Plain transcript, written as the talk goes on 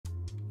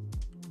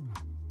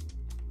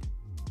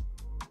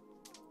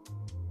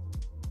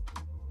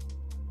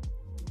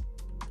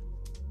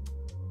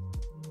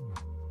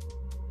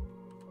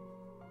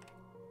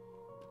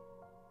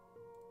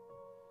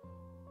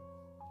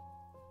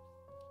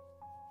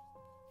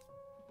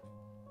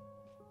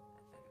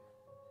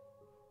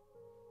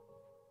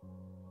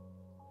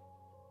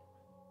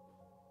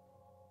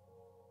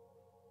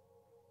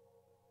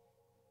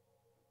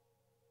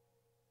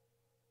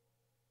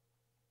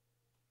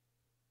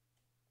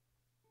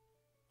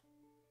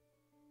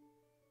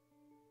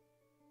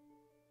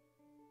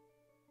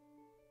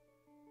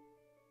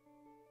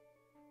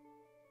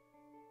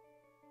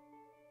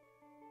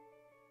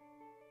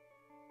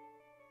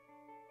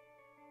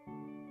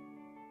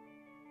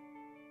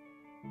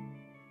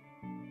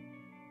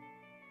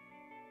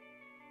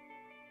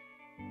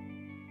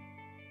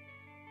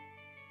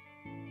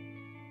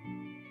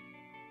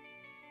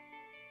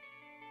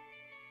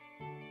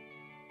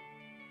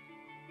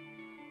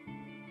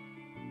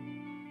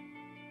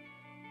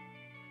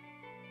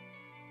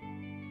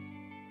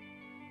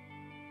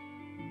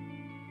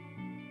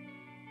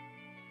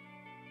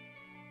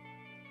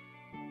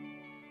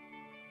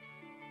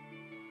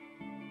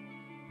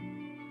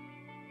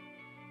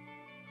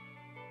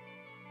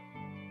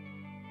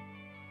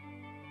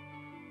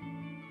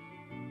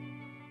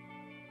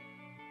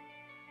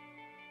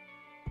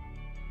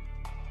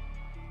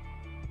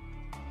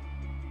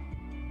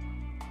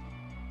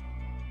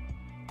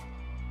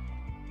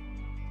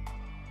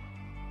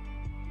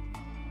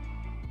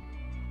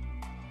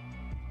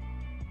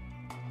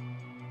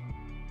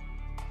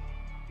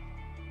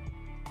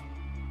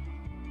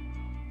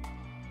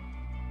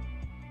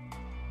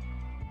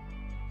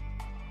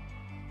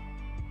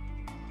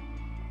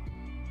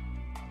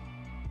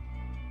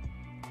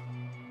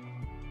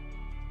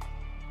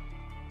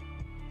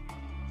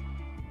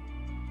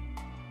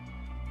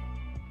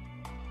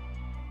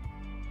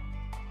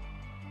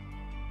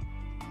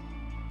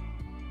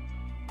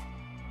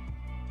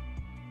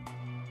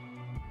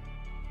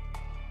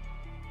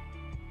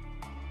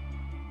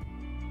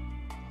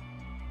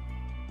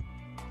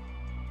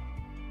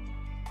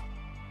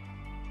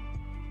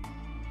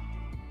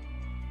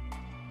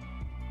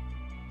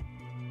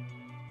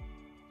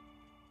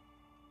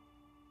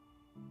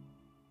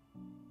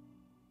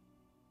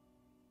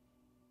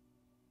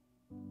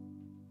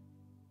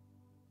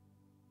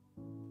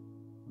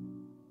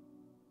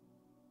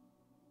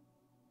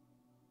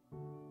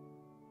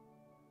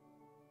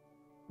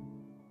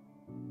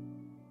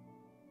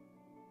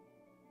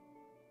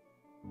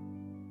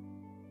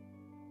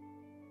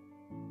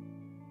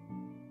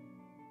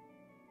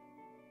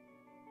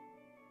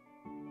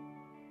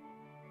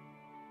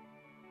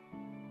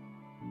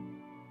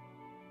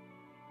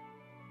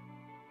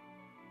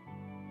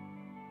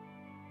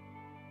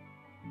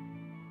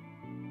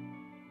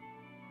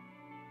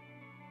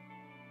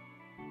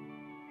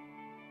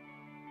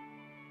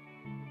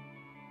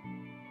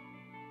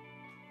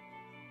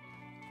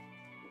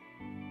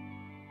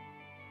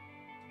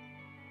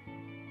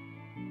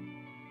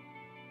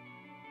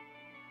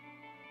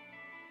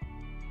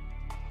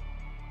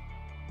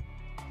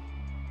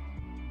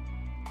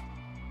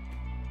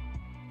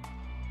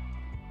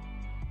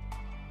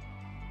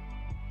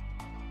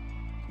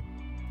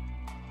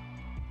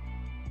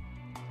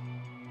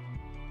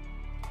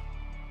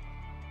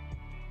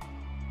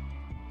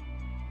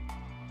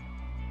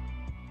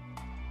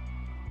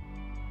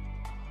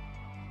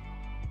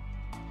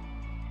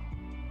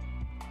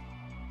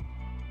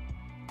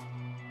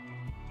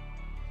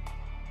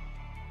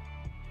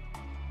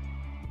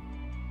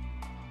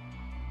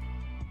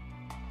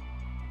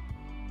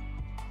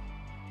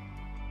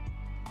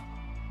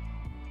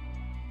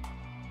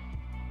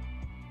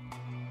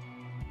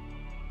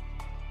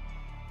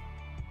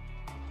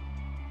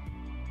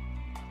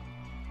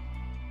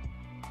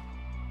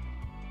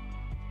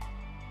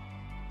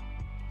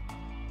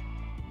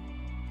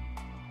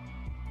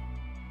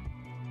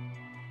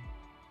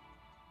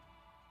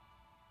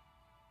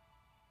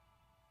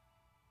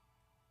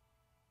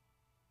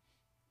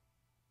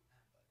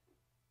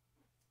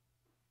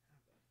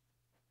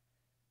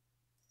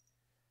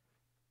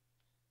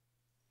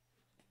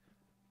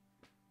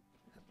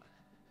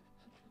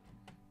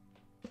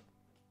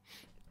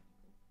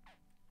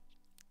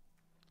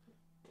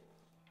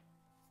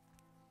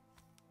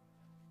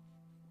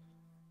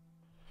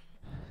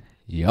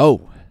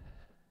Yo.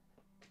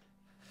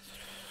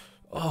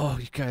 Oh,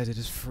 you guys, it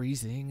is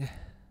freezing.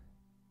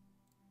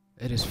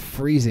 It is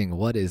freezing.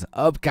 What is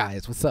up,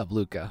 guys? What's up,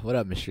 Luca? What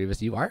up,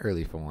 Mischievous? You are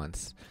early for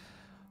once.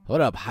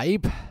 What up,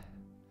 Hype?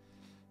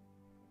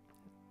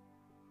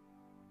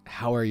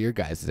 How are your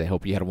guys today?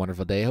 Hope you had a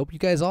wonderful day. I hope you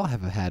guys all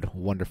have had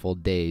wonderful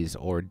days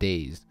or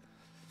days.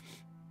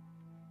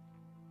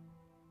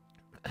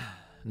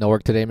 No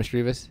work today,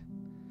 Mischievous?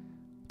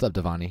 What's up,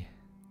 Devani?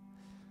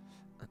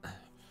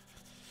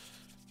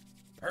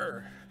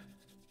 Brr.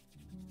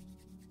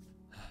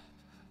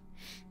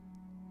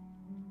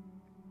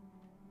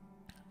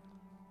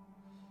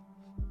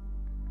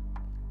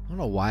 I don't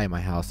know why my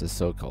house is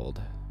so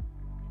cold.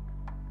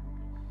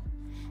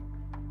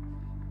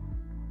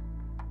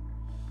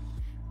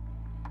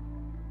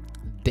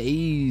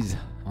 Days.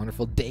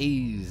 Wonderful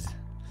days.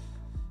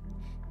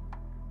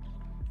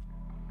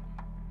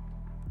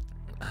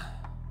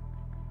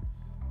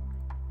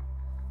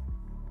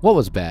 What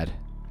was bad?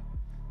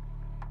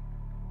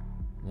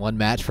 One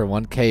match for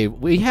 1K.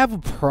 We have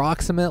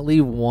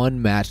approximately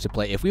one match to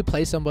play. If we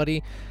play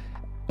somebody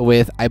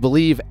with, I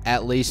believe,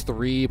 at least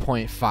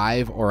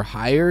 3.5 or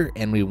higher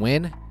and we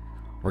win,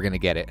 we're going to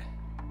get it.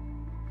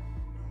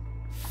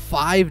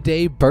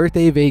 5-day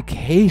birthday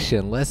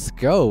vacation. Let's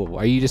go.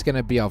 Are you just going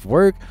to be off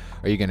work?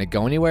 Are you going to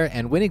go anywhere?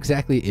 And when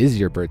exactly is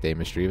your birthday,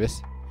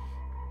 Mischievous?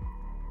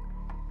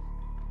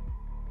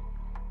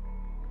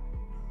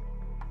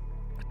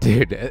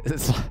 Dude,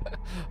 it's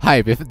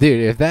Hype.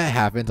 If that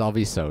happens, I'll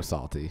be so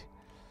salty.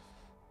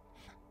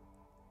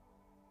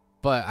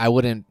 But I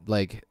wouldn't,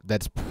 like,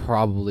 that's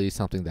probably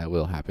something that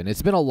will happen.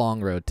 It's been a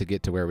long road to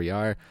get to where we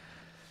are.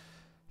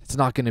 It's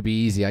not going to be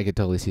easy. I could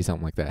totally see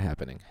something like that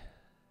happening.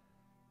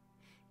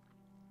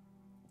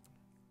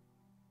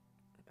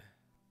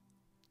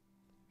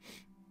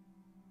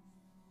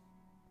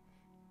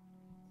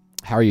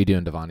 How are you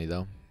doing, Devani,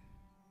 though?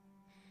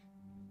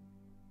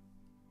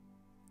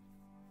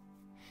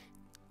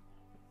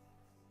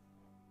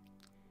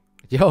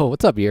 Yo,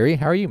 what's up, Yuri?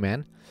 How are you,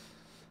 man?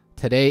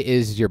 Today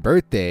is your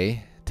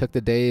birthday. Took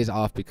the days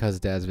off because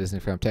Dad's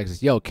visiting from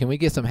Texas. Yo, can we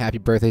get some happy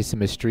birthdays to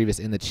Mischievous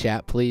in the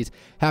chat, please?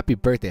 Happy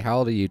birthday. How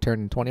old are you?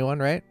 Turning 21,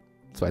 right?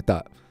 That's what I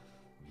thought.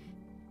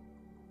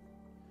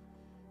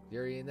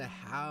 Yuri in the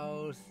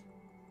house.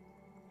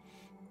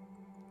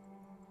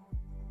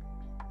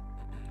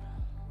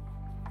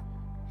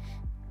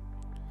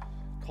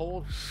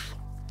 Cold.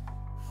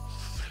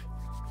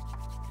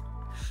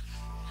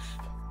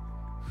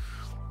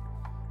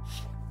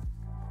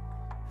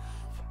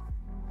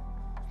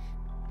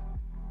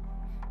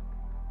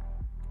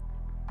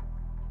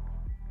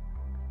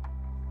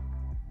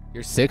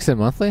 You're 6 and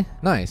monthly?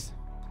 Nice.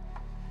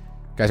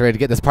 Guys ready to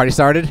get this party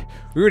started?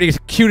 We already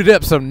queued it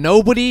up so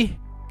nobody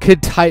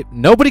could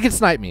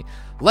snipe me.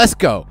 Let's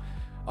go.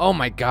 Oh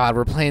my god,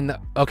 we're playing the...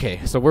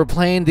 Okay, so we're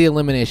playing the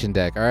elimination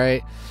deck,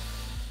 alright?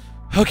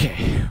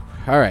 Okay,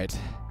 alright.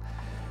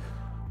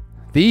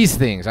 These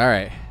things,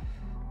 alright.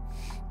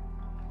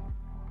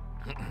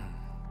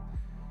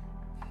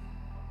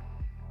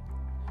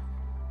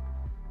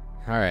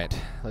 Alright,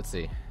 let's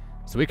see.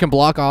 So we can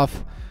block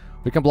off...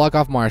 We can block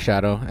off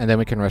Marshadow, and then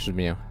we can rush with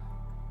Mew.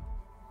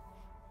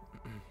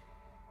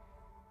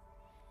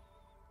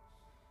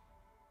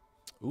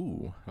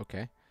 Ooh,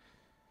 okay.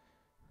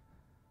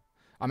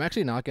 I'm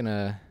actually not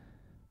gonna...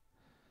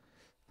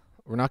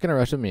 We're not gonna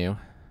rush with Mew,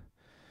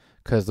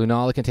 because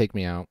Lunala can take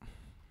me out.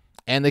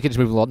 And they can just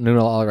move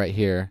Lunala right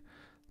here.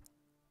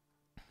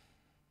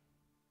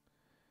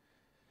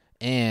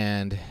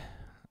 And,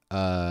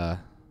 if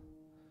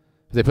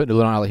they put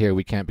Lunala here,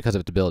 we can't, because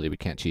of its ability, we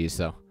can't cheese,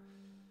 so...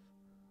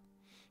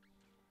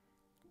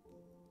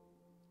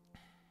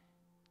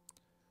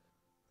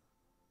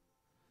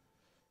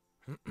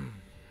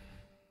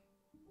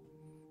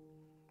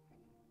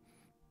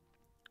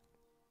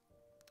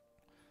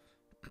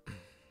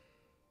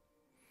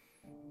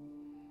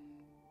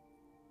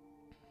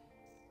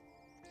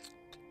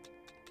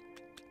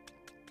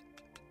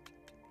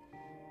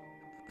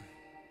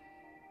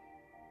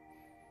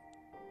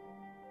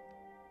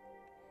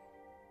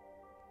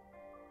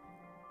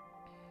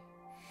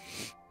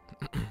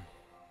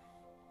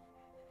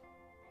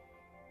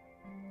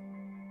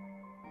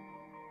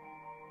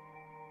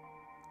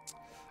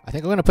 I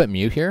think I'm going to put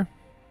Mew here.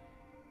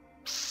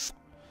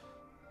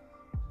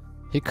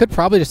 He could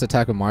probably just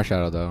attack with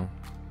Marshadow, though.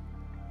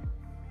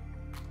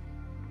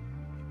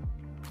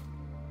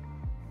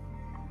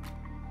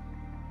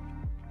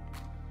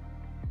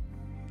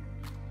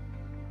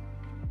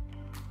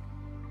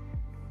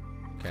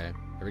 Okay,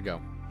 here we go.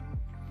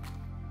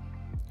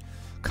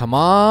 Come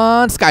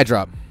on,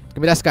 Skydrop. Give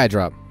me that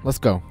Skydrop. Let's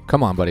go.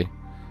 Come on, buddy.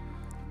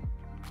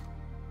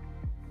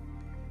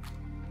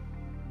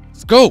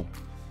 Let's go.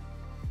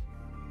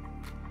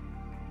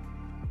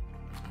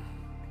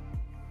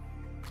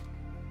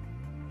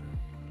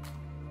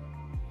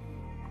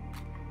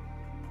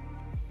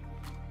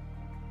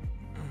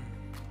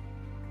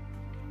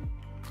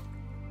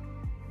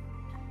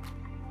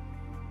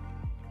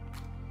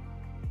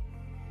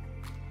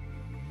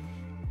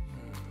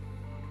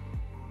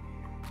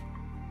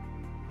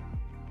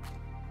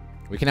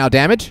 We can out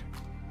damage.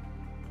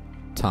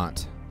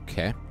 Taunt.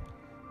 Okay.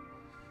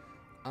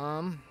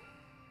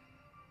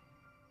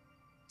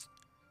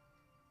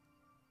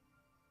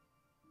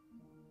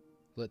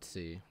 Let's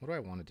see. What do I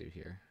want to do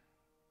here?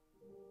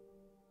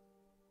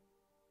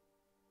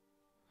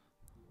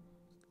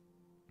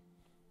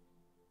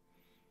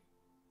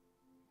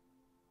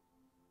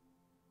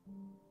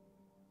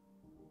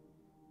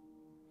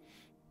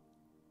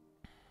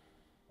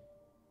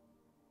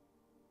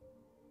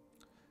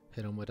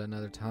 Hit him with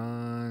another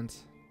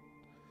taunt.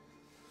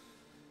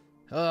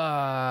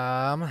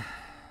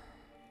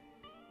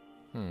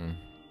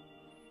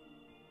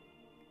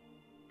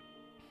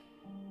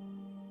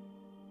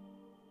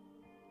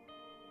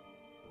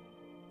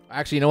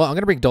 Actually, you know what? I'm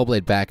going to bring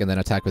Doughblade back and then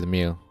attack with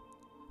Mew.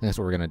 That's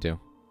what we're going to do.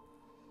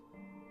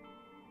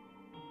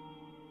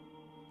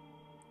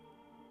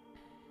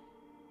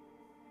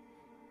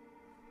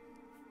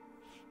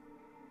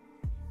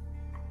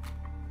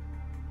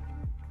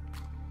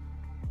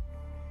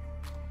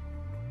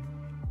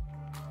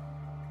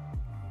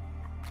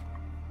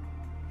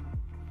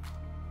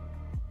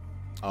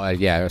 Oh,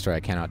 yeah, that's right. I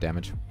cannot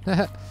damage.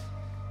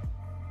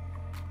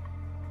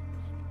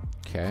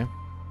 Okay.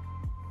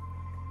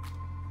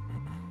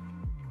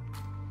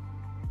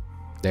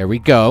 There we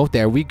go.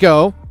 There we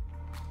go.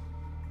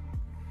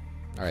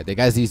 All right, they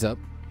got Z's up.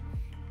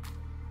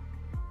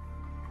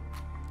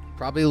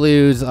 Probably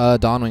lose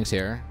Dawnwings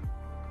here.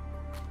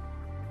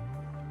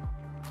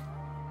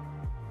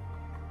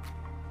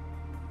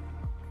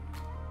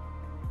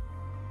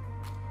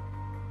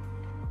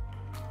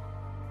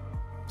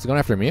 Is he going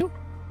after Mew?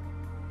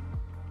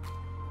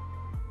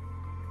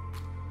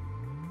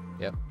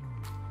 Yep.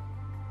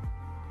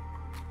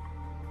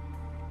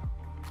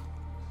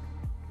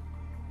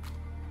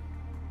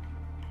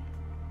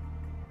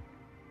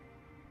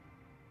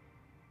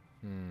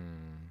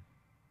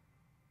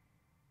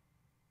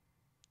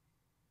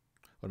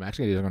 What I'm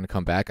actually going to do is I'm going to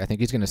come back. I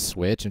think he's going to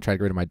switch and try to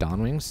get rid of my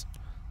Dawnwings.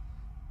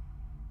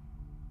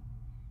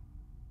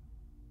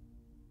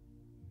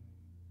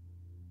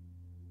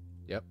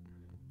 Yep.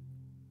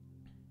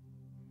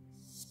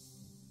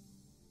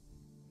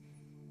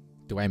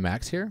 Do I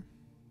max here?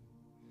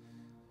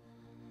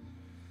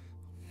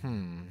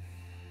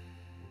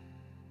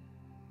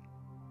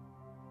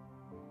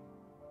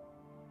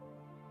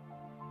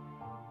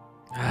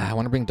 I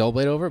want to bring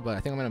Doughblade over, but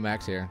I think I'm going to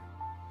max here.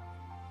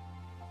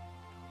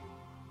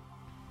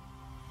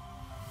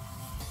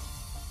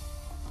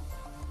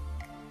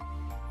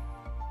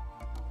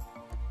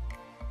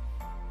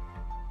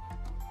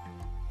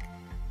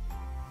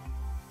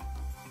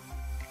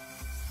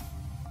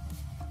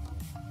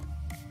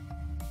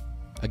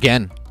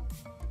 Again.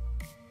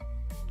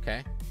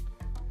 Okay.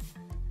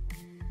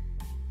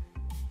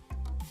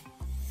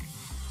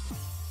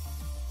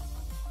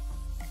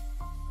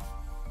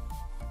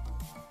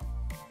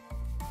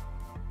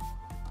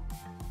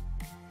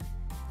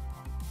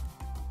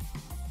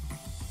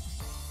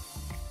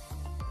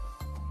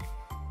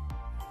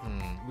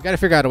 We gotta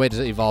figure out a way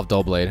to evolve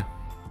Doughblade,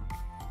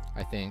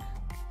 I think.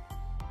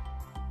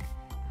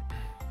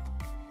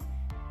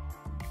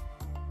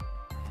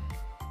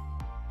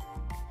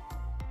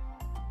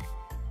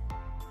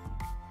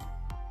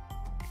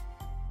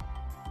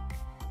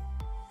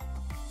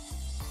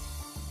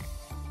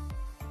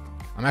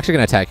 I'm actually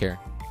gonna attack here.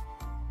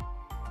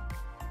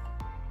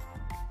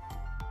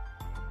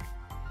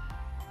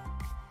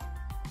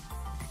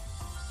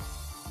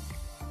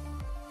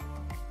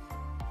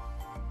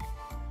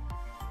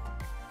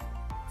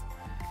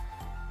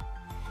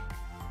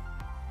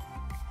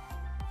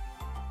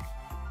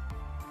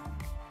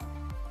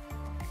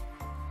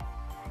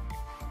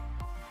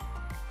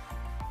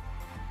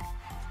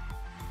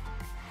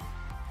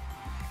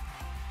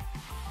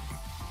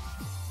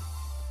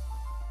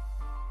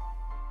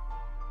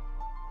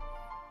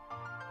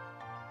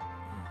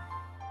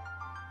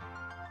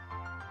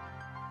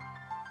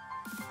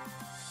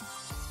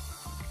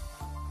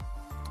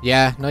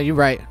 Yeah, no, you're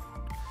right.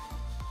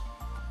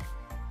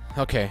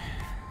 Okay.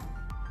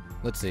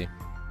 Let's see.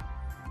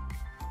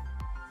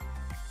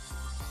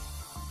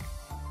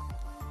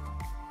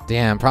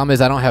 Damn, problem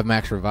is I don't have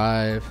max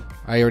revive.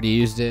 I already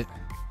used it.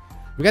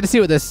 We got to see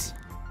what this...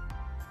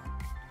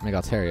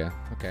 Megalteria.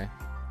 Okay.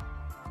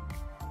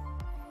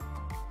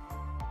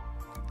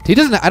 He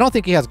doesn't... I don't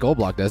think he has gold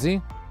block, does he?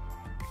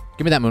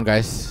 Give me that moon,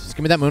 guys. Just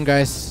give me that moon,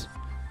 guys.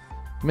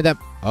 Give me that...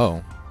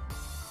 Oh.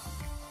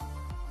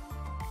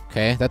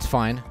 Okay, that's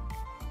fine.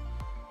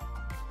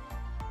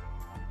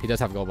 He does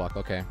have gold block,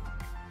 okay.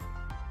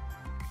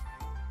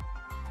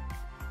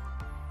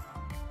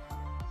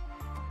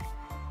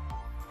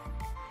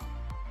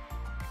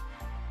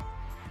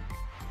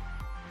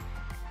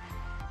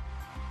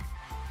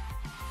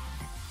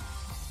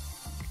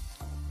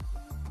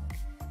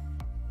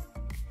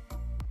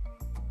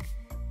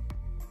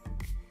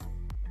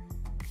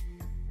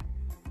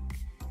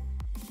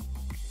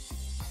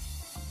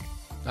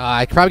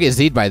 I could probably get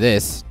Z'd by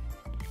this.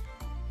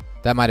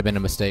 That might have been a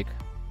mistake.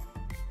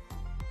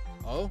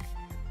 Oh?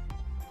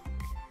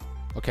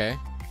 Okay.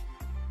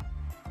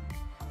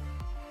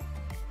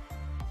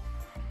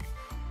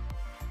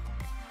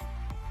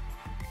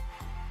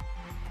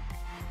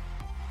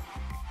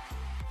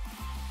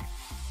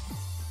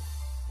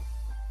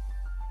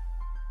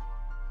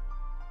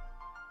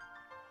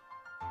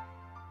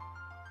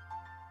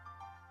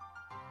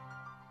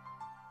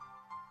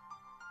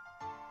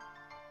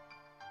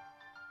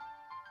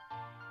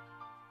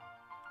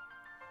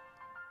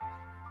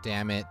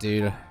 Damn it,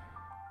 dude.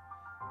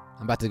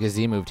 I'm about to get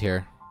Z moved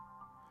here.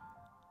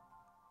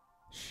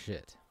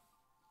 Shit.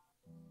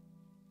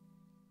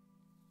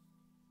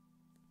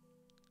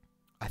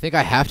 I think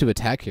I have to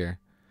attack here.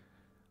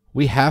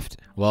 We have to.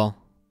 Well,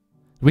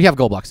 we have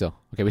gold block still.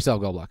 Okay, we still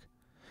have gold block.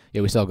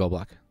 Yeah, we still have gold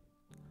block.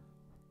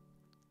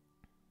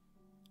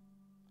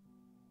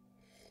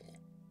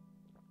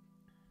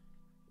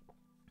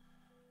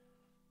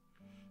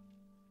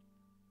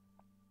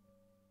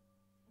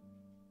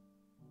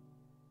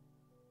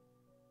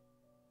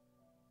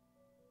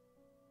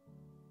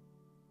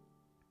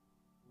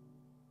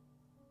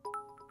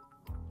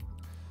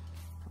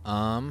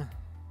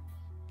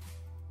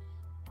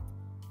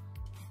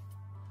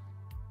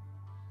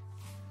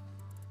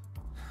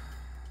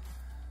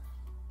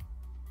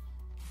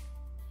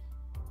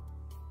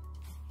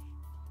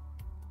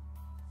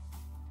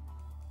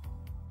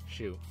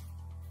 Shoot.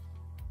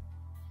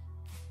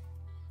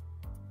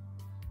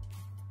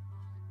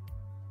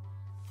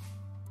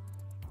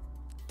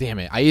 Damn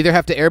it. I either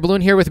have to air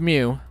balloon here with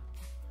Mew,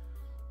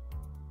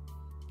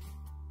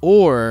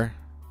 or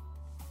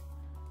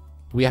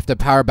we have to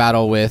power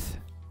battle with...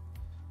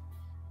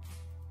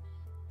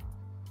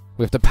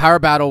 We have to power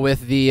battle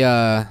with the...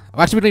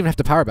 actually, we don't even have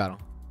to power battle.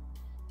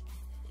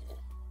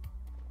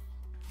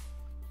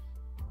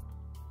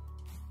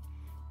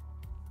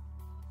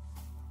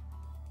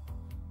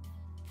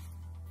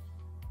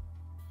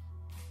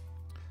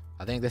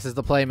 I think this is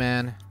the play,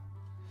 man.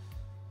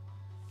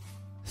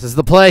 This is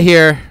the play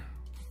here.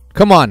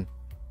 Come on.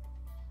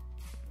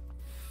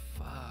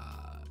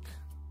 Fuck.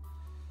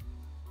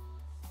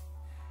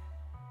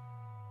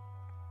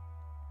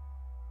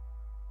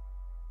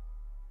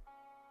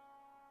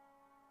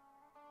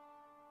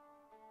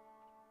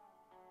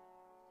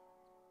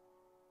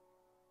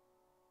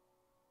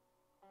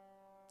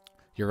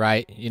 You're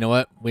right. You know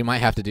what? We might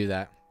have to do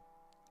that.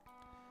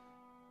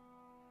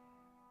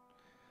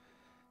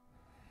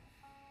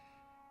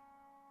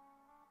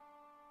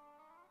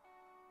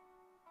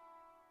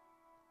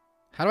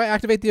 How do I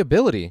activate the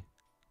ability?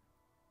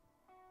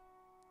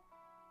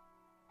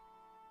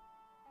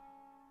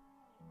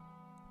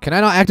 Can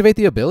I not activate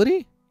the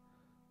ability?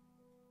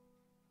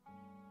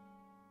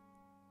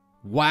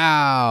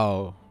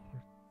 Wow.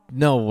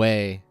 No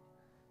way.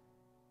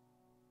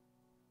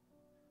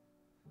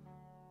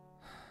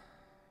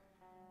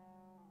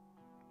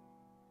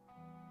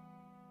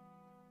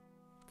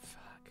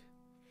 Fuck.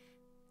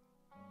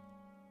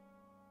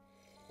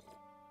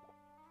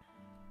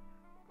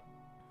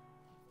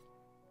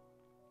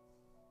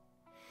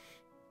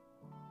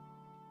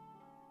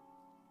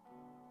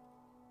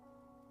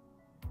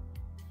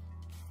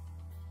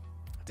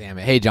 Damn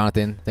it. Hey,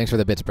 Jonathan. Thanks for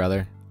the bits,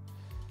 brother.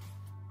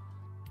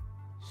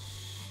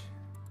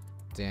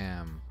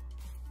 Damn.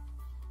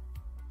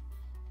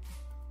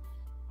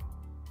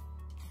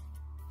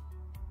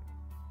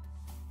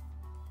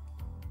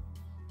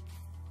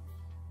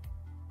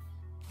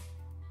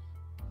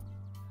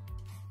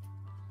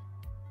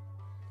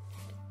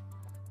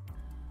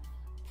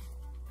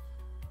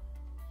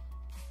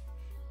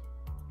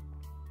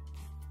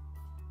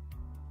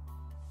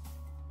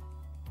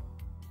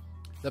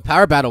 The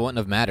power battle wouldn't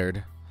have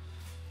mattered.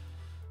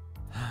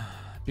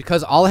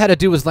 Because all I had to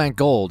do was land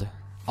gold.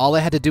 All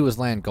I had to do was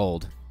land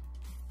gold.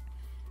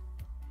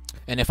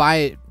 And if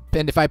I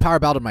power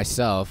battled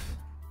myself,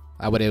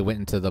 I would have went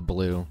into the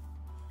blue.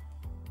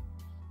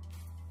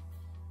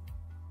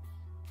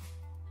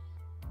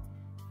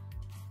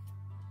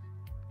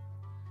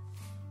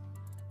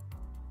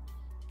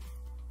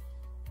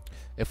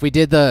 If we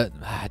did the...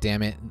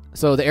 damn it.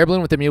 So the air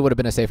balloon with the Mew would have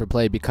been a safer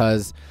play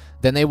because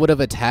then they would have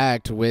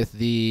attacked with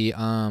the...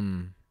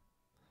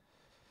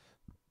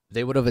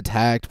 They would have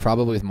attacked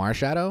probably with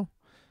Marshadow.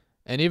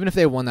 And even if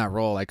they won that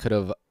roll, I could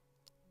have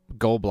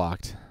gold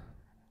blocked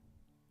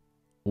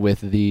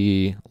with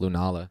the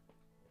Lunala.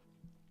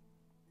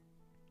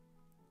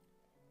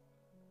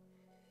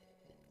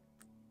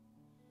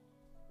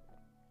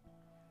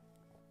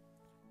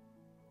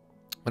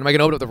 When am I going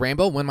to open up the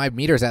rainbow? When my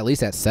meter's at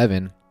least at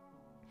 7.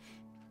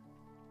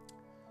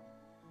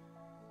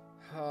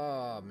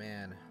 Oh,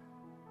 man.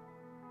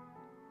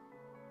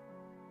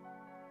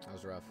 That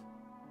was rough.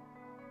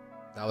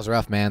 That was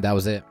rough, man. That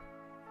was it.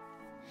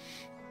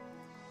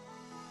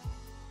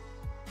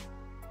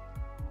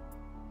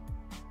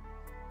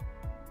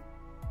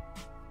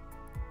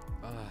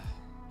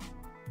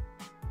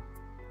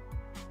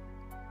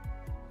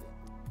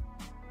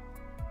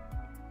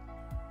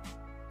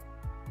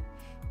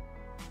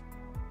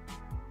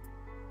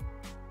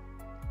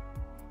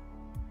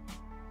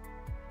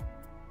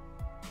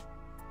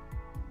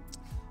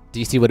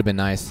 DC would have been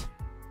nice.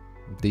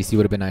 DC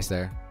would have been nice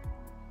there.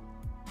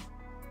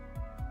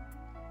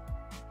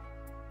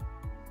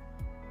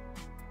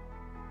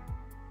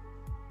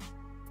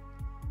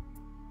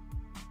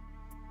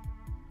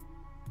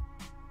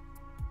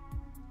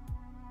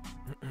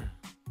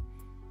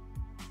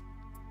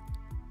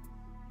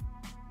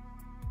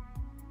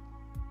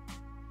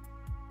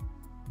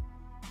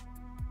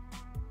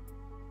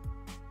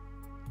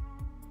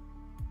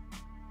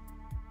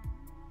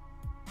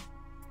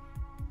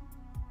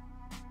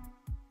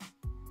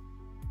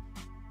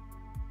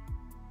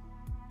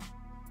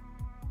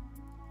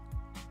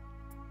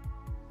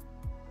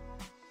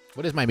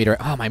 What is my meter?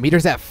 Oh, my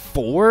meter's at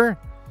 4?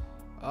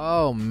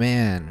 Oh,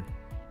 man.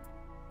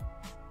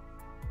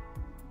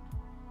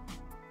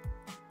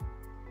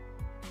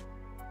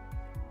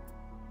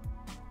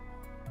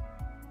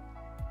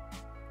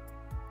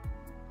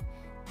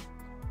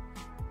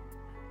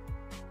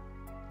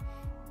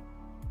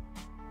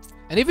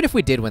 And even if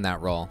we did win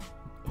that roll,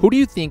 who do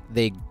you think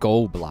they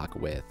go block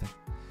with?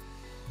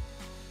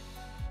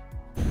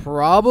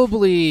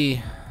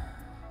 Probably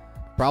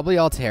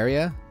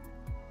Altaria.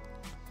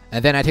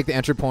 And then I take the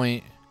entry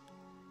point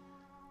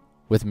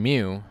with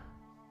Mew.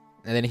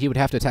 And then he would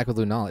have to attack with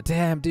Lunala.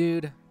 Damn,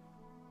 dude.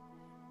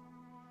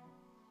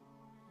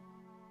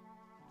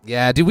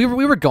 Yeah, dude, we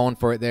were going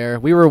for it there.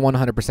 We were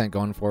 100%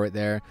 going for it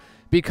there.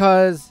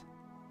 Because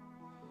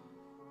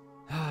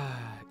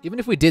even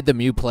if we did the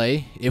Mew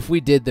play,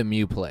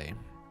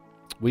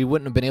 we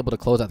wouldn't have been able to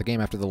close out the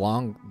game after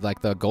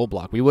the goal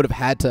block. We would have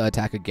had to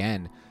attack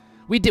again.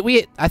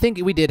 I think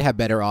we did have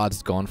better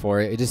odds going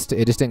for it. It just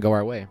didn't go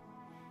our way.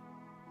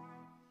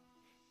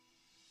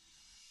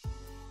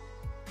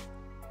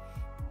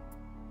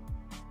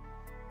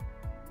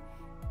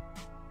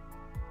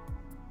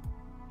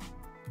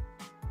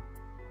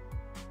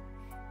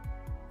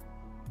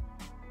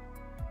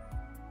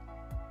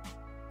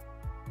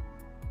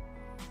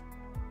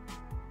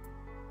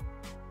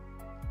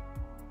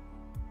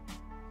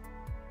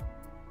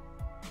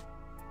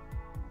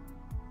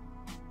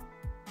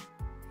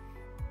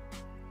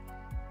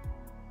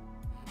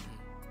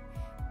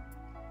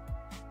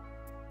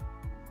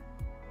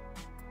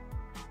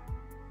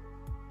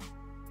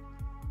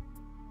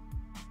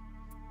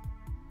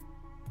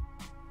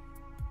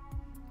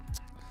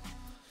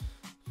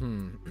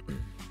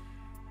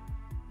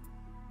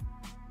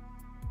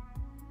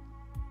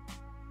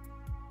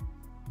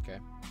 Okay.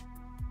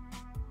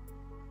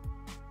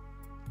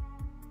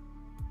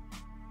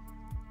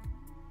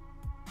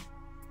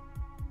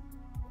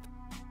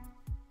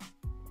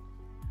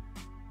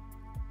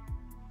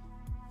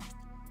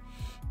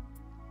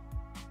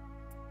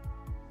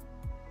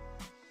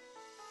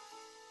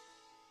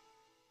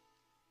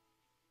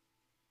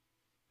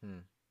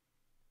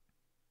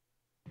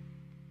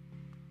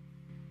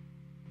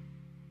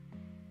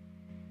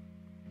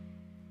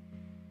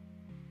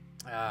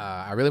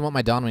 I really want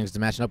my Dawn Wings to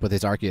match up with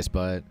his Arceus,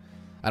 but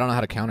I don't know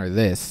how to counter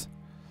this.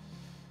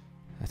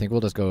 I think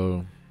we'll just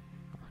go...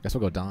 I guess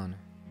we'll go Dawn.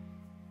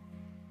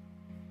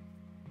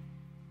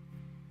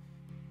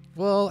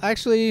 Well,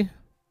 actually...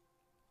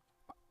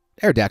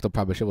 Aerodactyl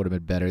probably would have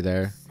been better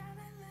there.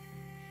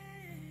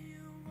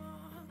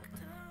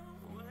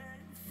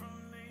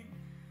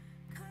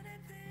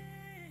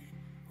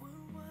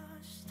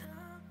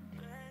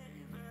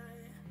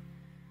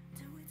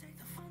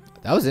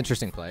 That was an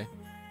interesting play.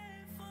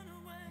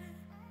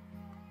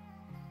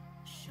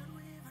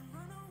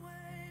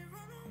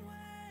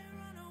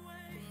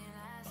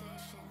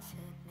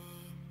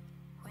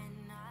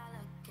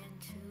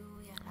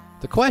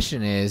 The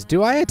question is,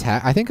 do I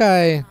attack? I think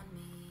I...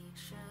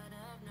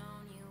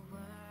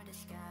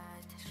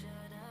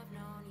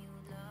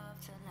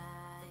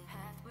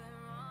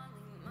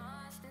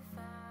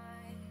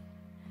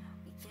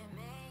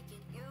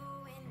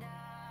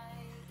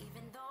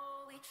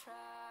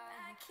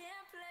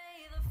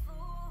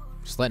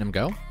 Just letting him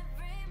go?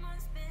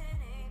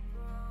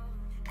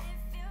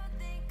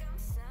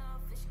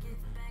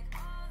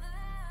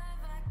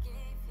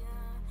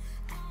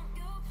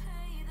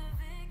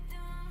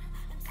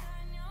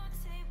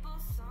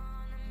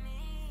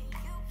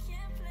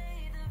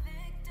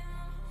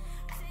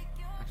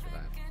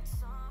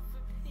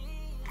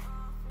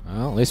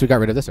 Well, at least we got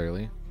rid of this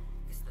early.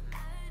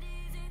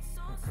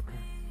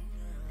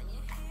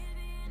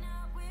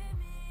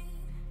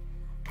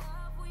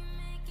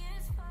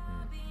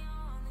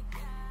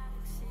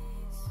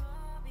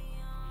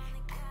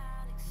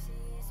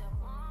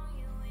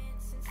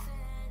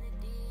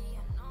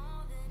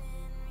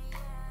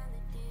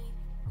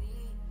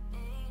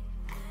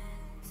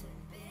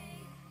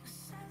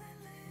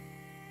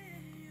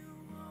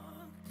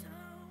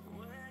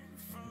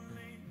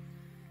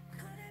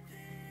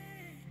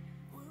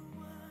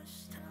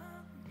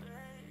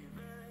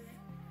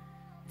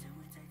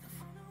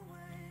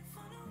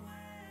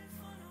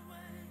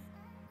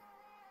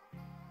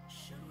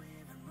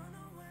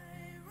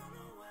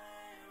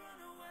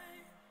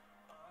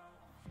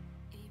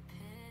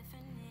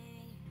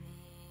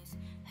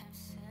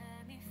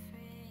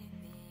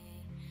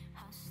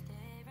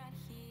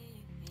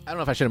 I don't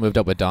know if I should have moved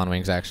up with Dawn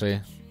Wings, actually.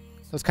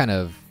 That was kind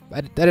of...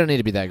 I don't need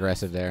to be that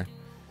aggressive there.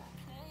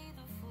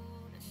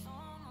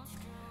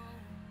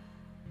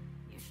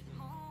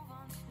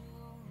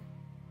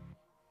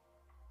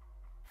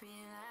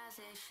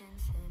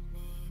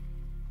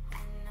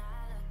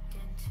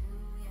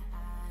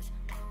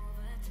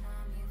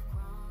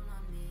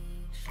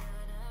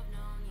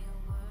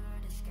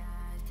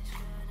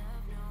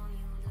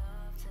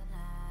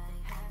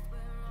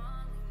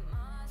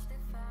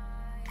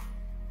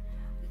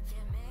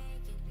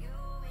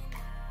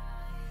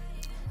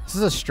 This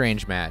is a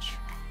strange match.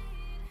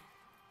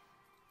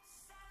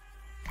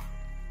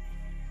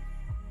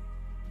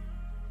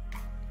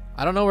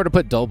 I don't know where to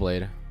put Dull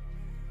Blade.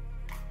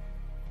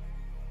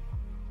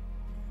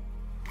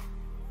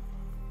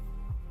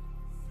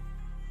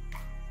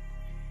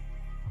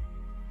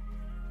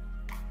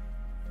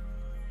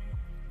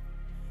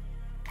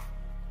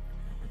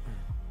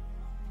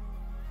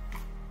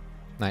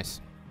 Nice.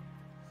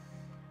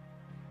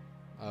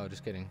 Oh,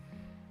 just kidding.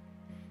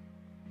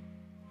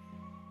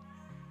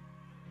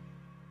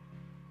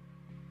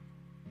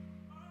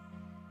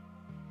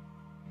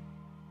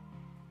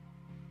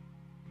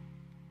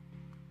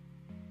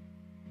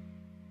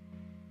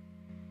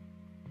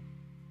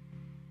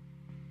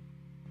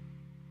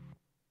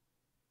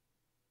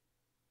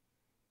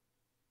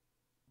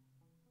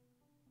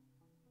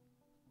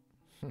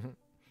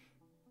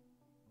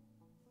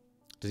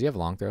 Does he have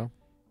long throw?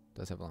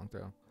 Does have long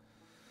throw.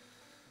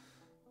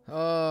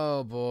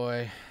 Oh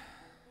boy.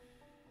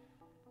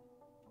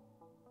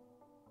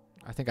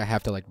 I think I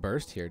have to like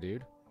burst here,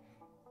 dude.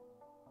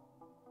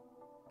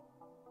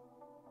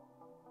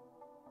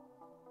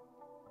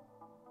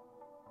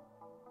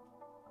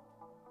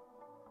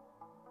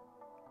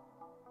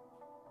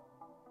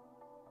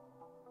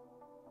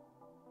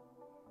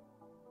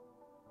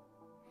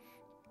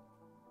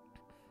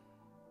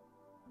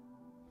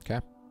 Okay.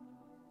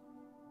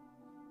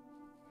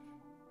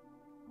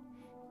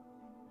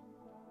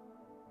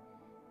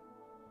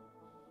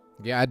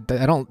 Yeah, I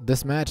don't.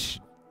 This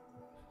match,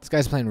 this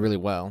guy's playing really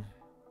well.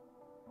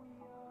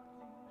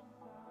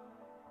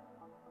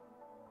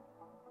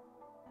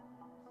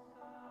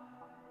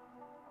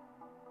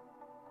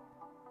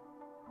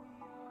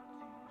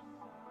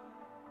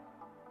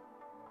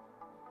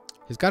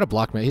 He's got a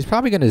block man. He's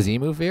probably going to Z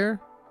move here.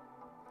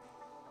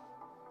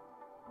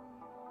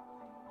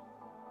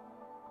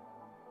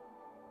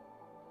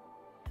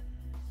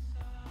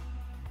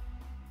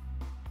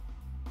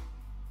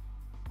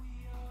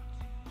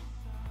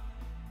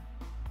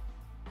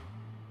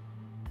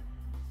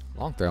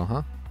 Long throw,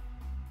 huh?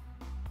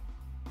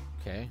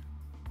 Okay.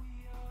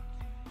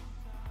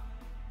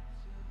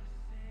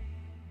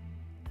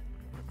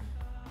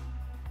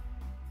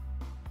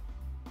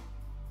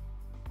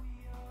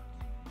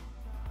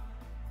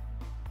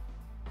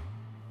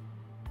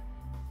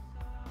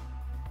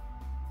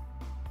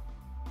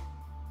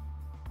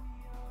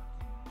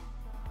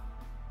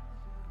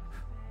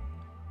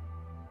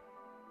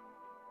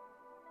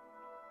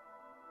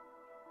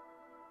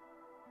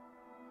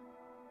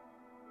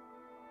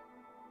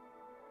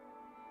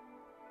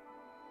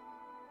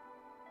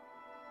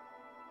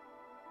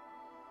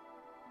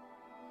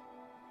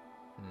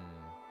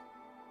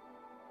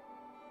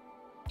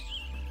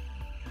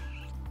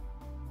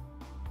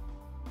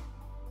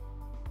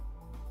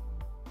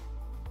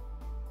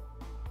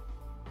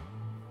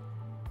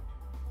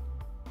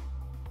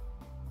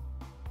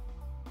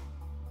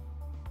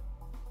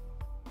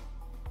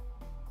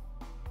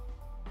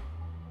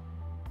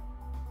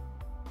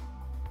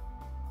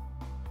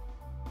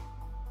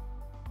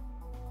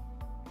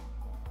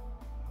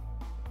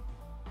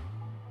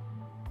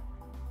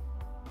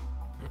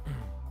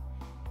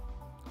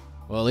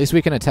 Well, at least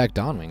we can attack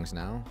Dawn Wings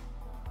now.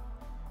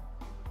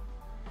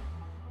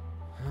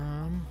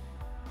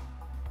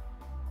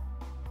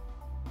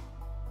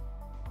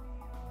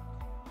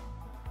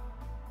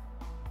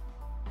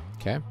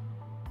 Okay.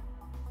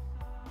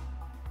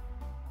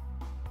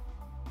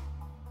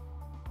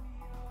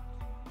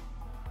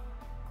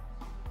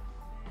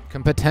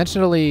 Can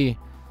potentially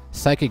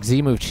Psychic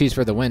Z move cheese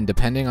for the win,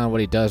 depending on what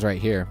he does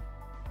right here.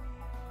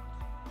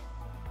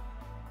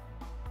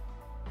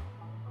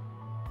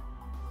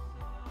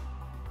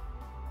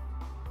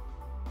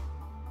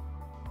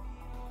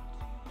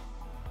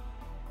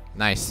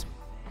 Nice.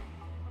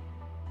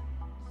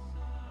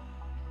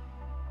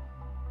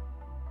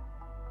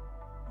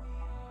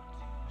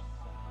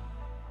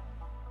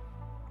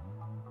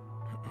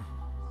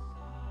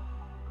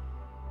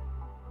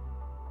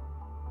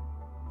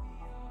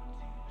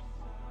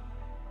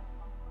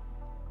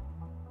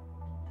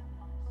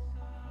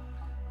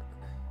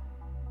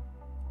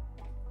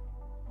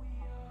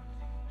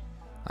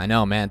 I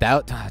know, man.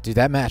 Dude,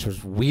 that match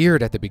was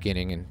weird at the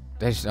beginning, and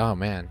they just, oh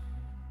man.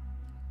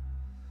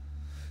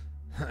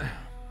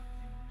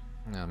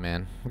 Oh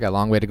man, we got a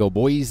long way to go,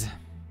 boys.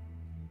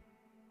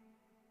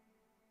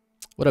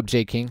 What up,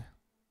 J King?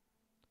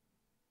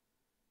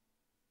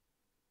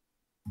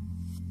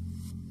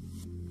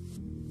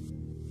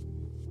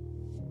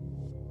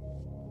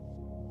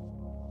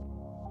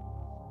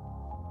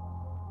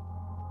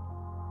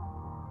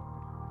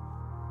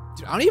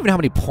 Dude, I don't even know how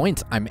many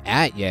points I'm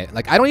at yet.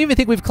 Like, I don't even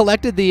think we've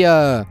collected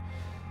the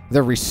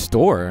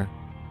restore.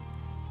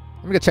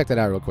 Let me go check that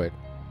out real quick.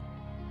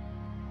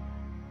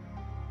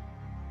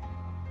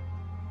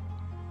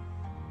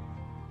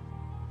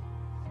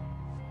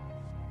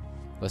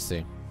 Let's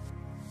see.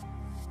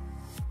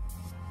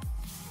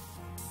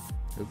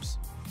 Oops.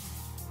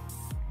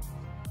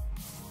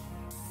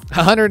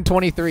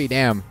 123,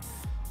 damn.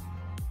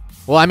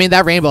 Well, I mean,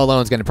 that rainbow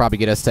alone is going to probably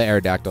get us to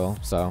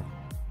Aerodactyl, so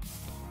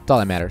that's all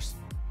that matters.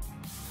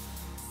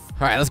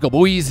 All right, let's go,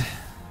 boys.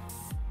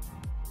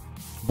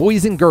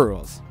 Boys and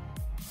girls.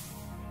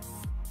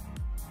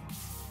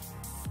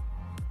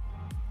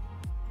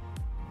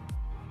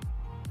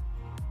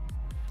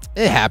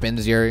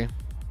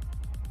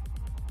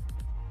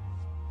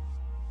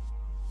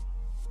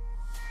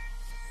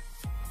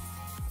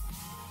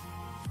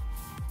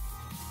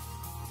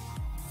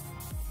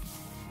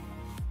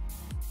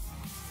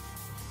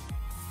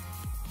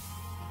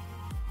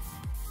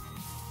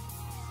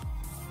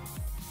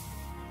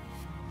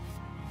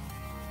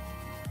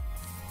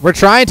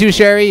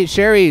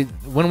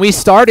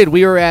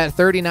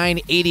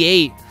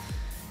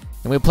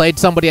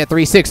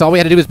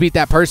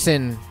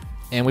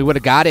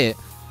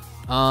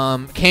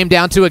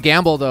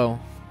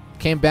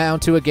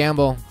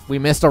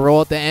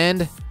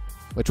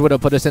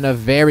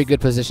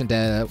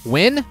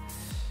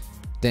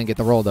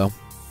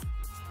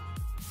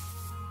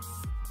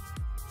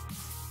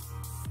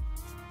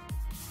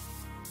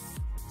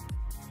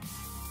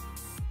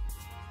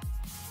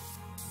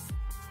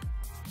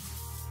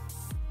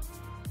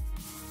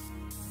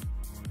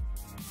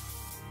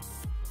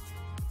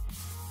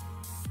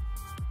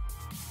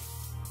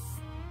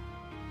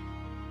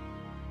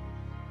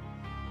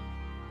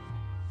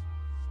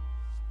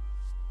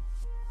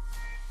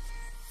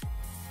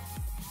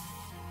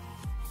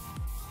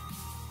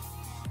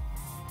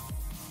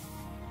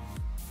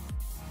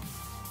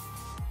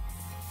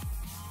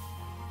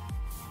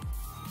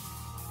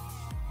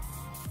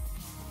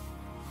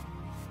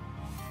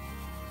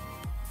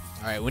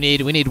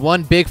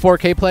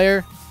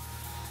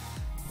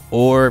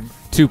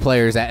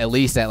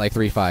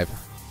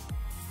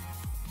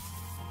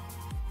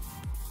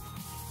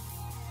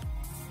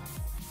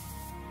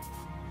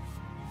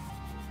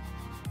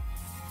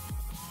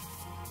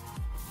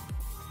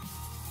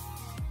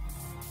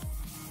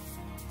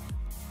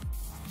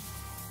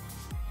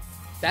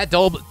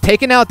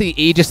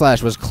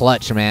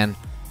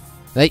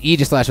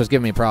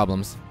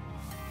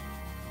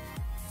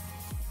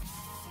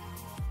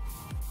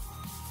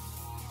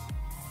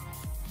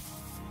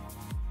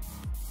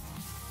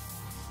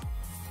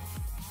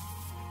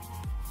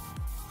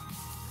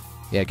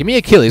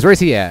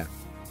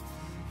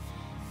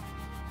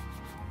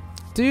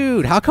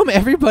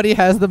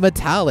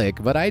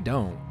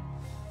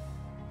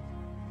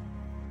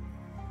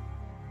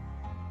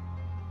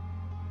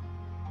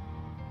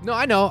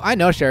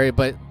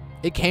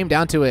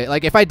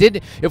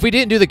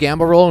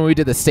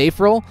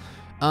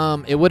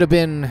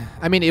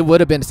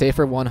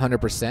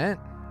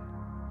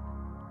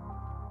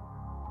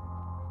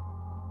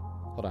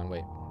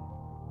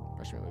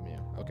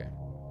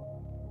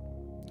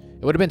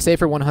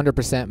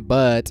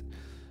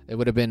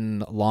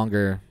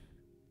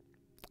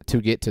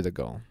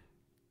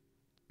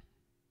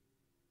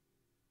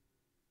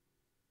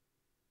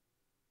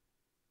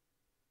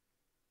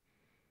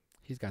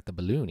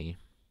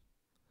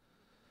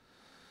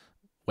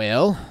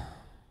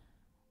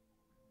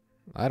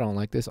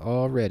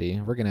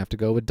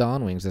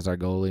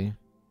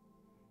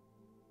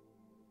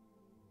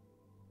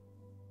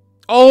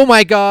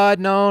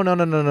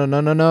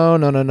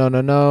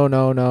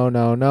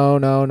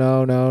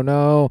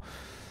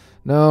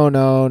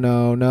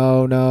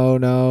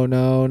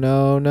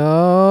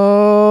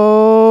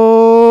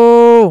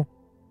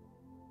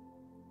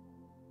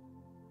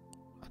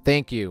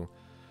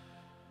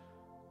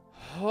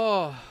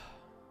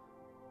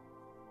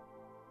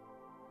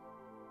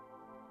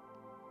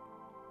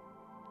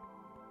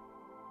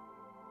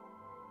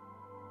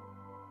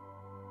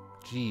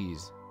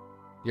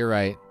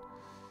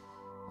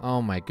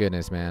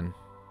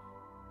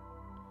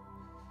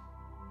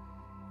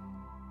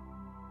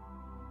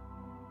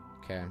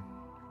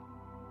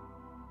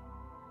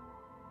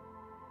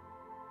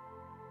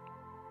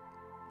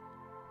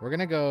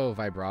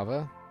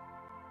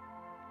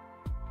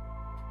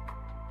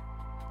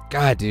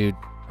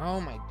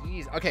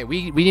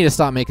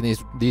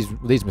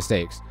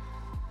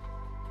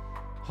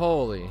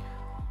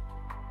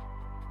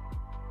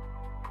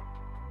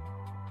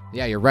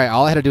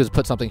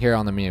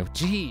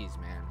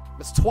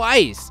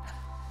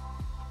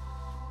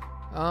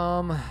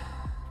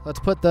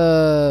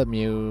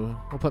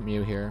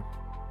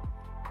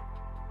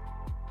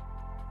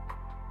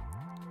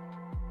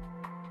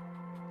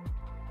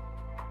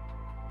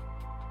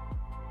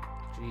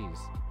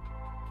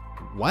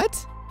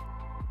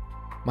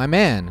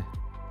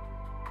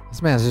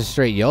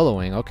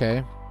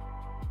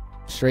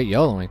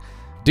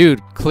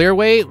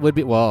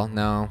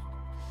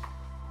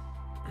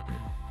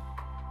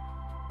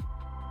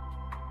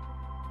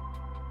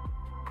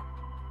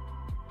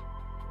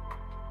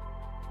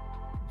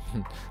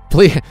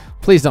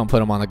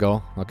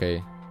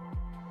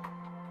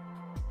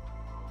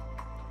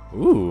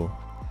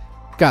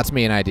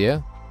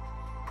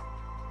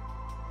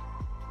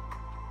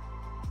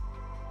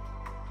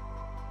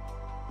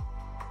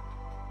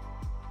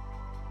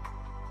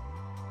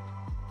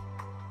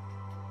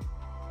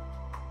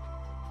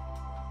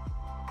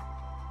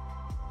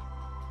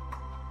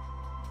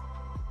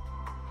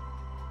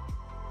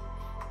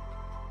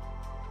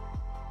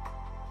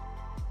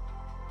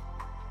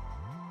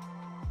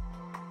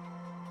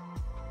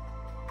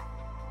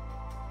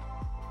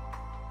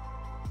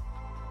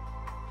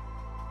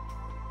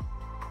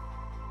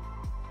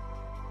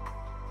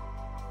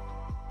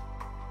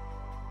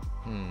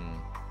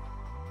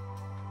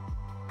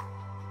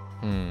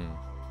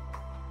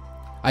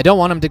 I don't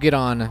want him to get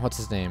on... What's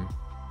his name?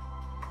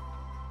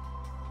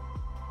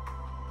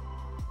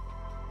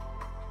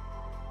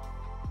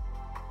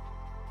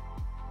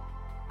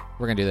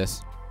 We're gonna do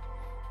this.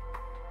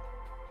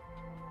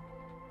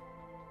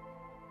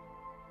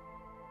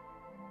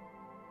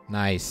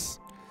 Nice.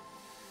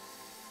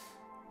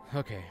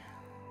 Okay.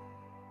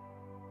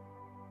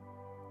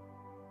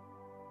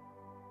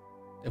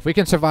 If we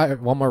can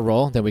survive one more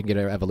roll, then we can get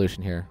our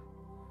evolution here.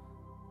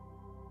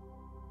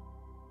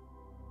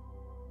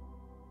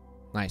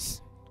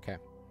 Nice. Okay.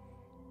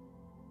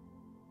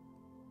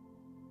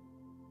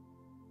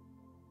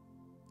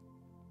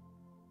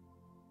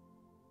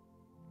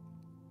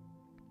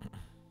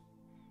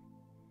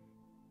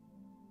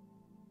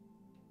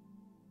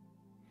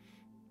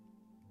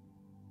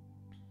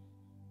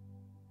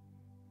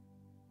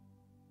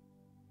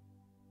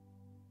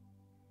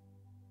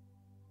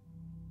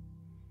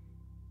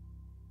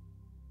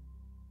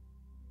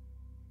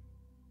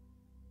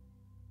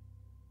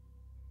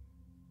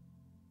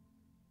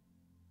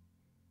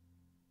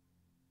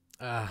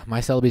 My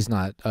Celebi's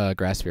not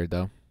grass feared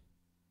though.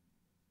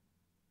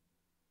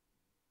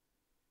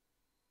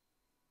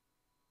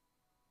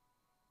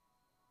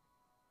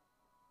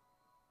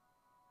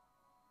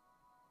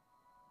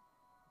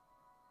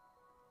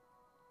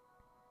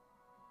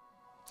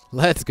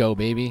 Let's go,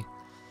 baby.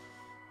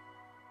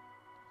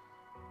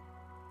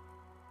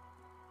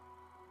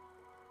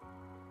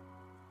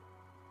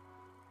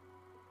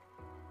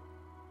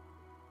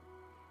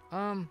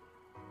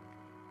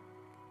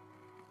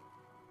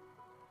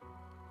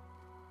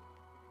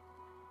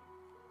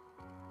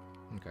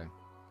 Okay.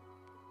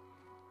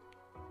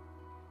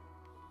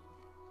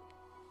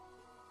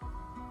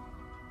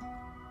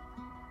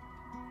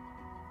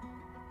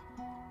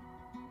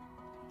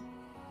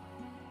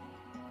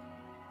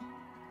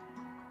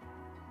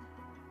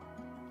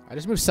 I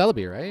just moved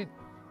Celebi, right?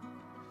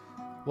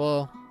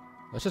 Well,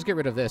 let's just get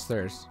rid of this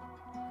first.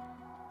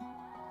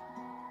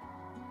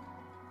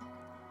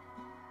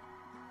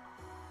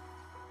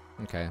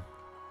 Okay.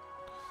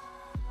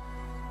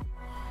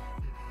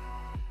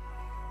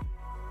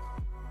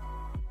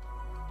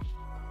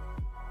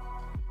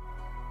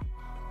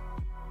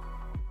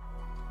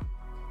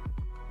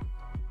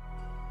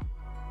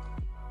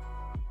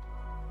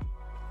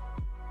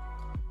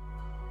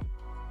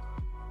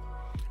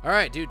 All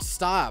right, dude,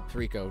 stop,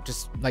 Rico.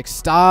 Just like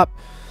stop.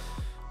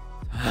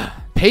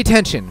 Pay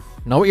attention.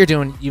 Know what you're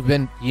doing.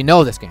 You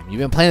know this game. You've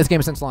been playing this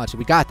game since launch.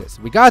 We got this.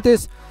 We got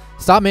this.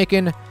 Stop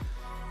making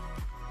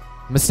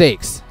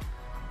mistakes.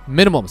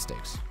 Minimal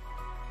mistakes.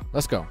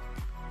 Let's go.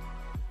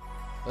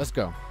 Let's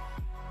go.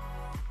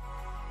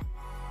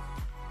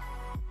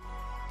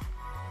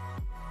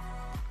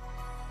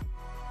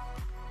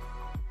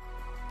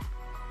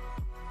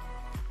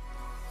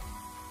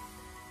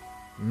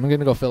 I'm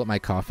gonna go fill up my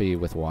coffee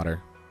with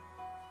water.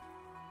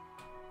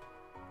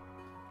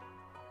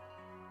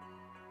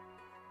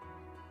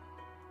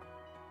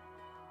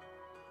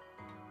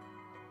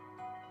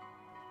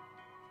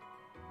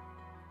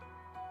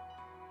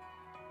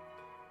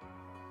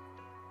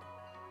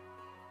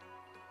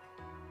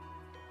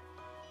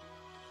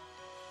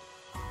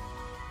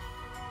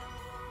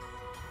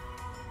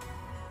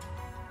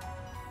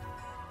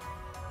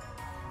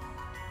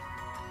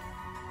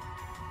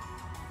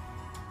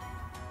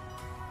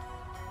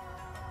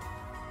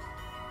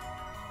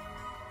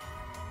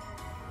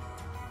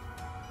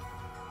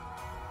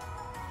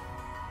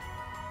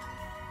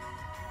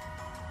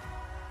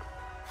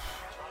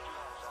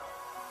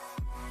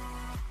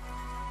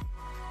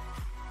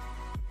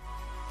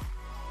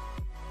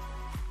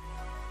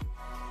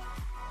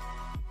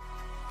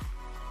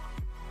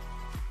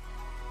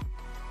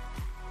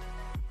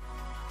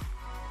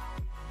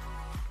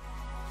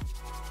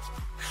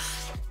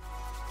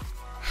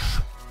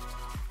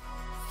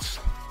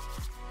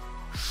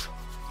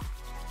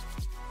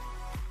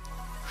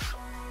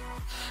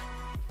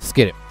 Let's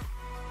get it.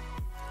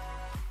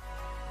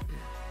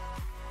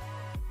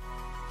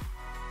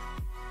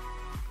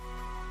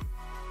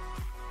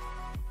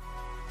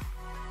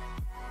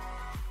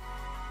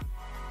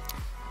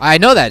 I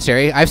know that,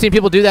 Cherry. I've seen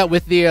people do that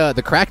with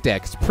the crack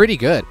deck. It's pretty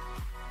good.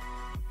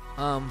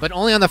 But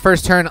only on the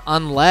first turn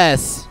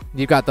unless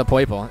you've got the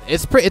Poiple.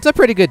 It's a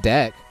pretty good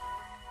deck.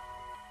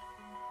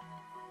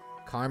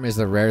 Karm is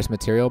the rarest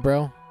material,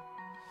 bro.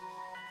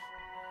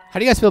 How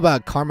do you guys feel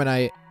about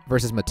Carmonite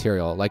versus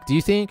material? Like, do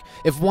you think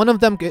if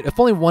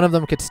only one of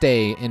them could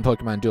stay in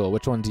Pokemon Duel,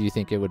 which one do you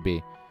think it would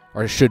be,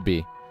 or should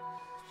be?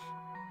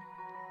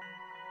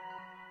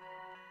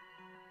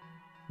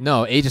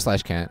 No,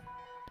 Aegislash can't.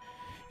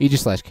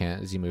 Aegislash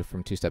can't, as you move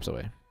from 2 steps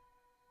away.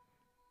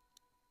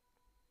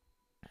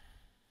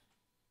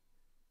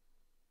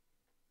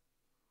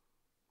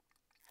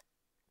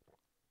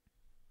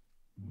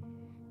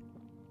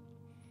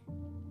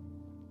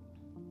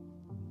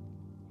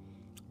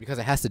 Because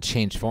it has to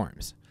change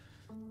forms.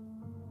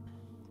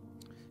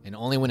 And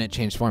only when it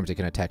changed forms, it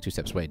can attack 2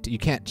 steps away. You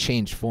can't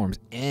change forms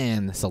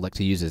and select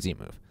to use a Z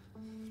move.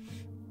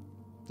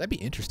 That'd be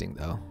interesting,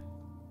 though.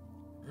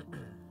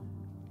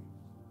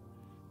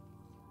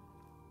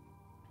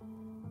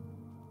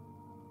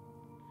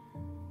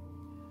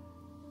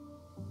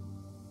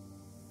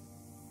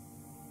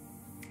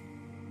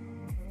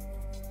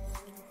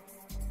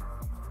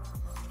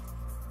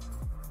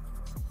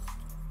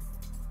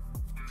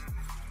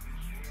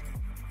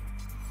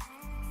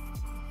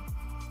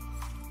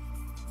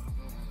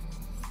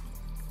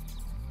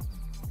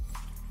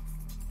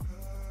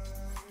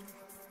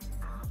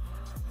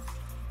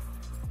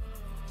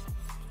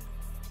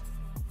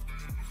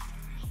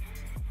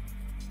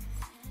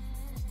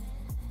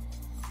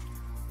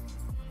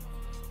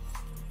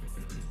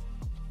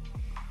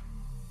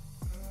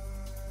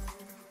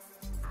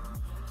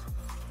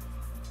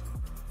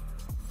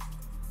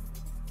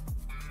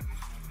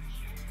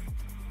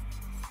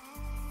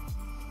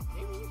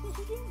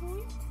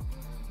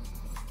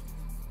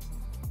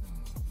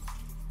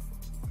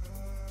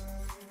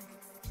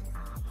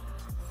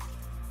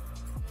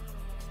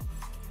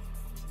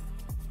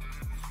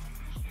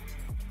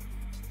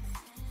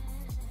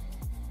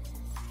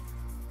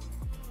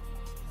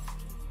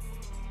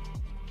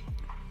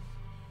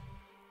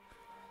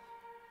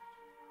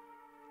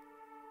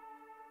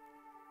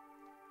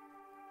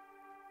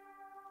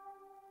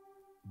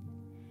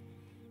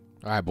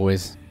 All right,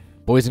 boys.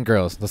 Boys and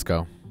girls, let's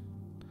go.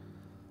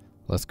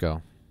 Let's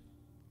go.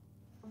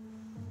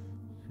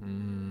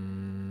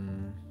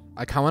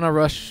 I kind of want to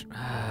rush.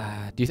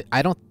 Do you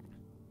I don't...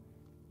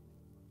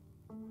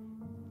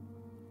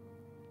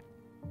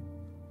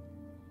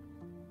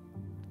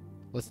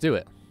 Let's do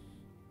it.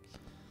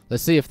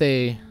 Let's see if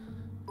they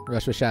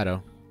rush with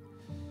Shadow.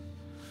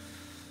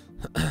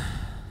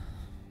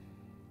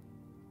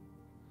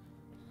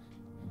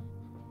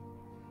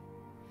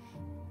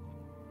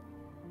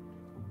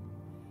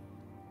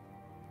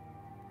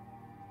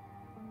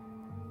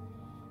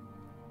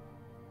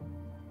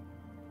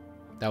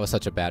 That was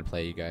such a bad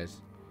play, you guys.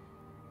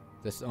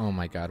 This, oh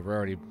my god,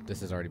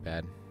 this is already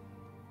bad.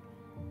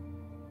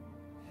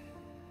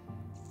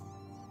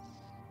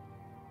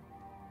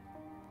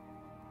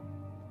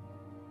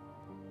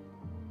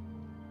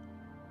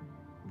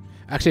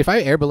 Actually, if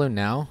I air balloon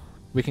now,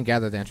 we can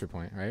gather the entry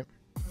point, right?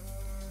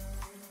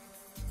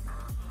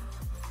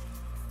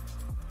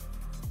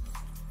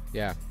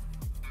 Yeah.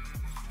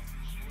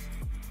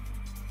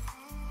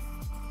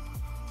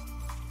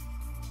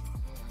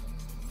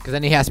 Because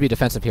then he has to be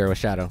defensive here with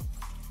Shadow.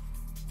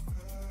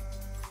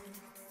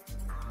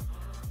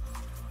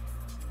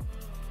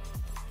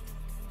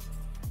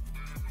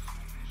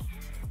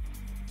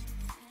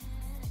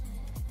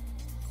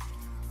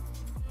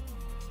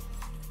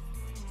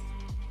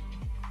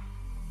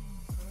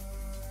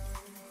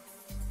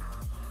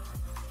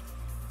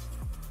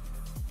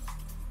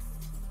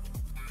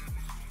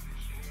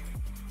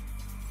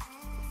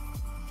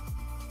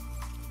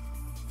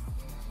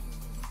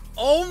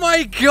 Oh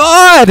my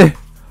god!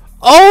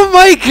 Oh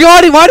my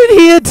god, why did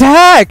he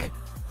attack?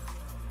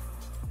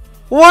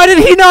 Why did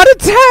he not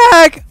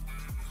attack?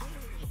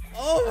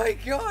 Oh my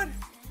god.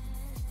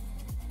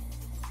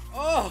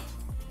 Oh.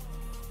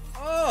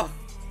 Oh.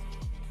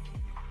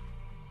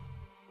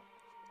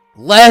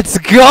 Let's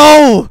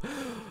go.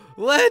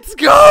 Let's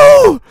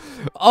go.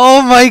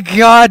 Oh my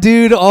god,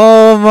 dude.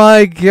 Oh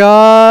my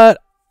god.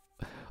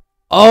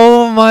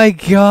 Oh my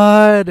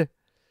god.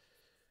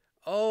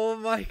 Oh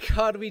my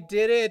god, we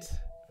did it.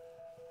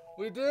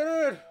 We did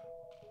it.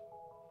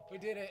 We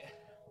did it.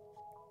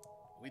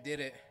 We did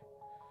it.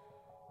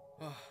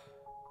 Oh,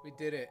 we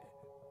did it.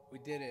 We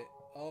did it.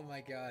 Oh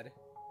my god.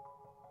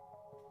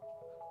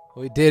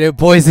 We did it,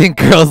 boys and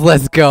girls.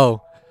 Let's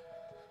go.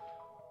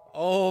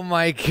 Oh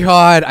my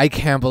god. I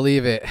can't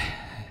believe it.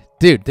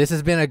 Dude, this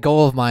has been a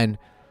goal of mine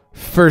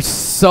for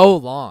so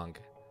long.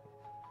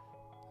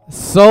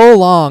 So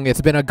long.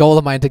 It's been a goal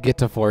of mine to get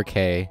to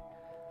 4K.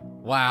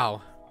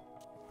 Wow.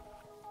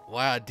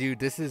 Wow, dude,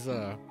 this is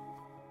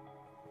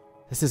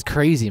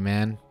crazy,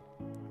 man.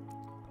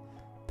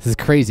 This is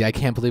crazy. I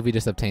can't believe we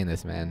just obtained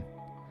this, man.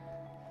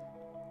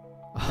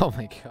 Oh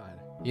my god.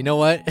 You know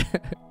what?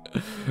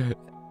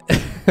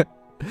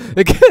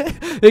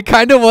 it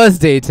kind of was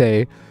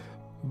Date.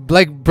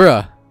 Like,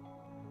 bruh.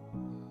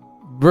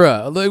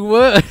 Bruh. Like,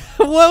 what?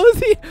 What was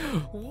he?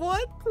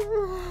 What the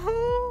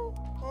hell?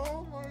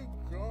 Oh my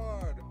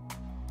god.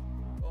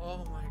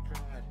 Oh my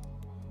god.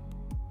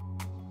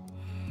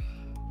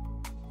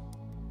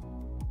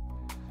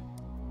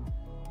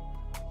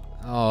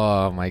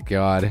 Oh my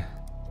god.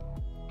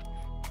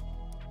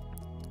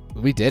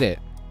 We did it.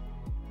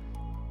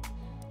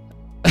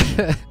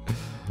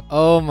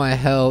 Oh my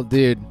hell,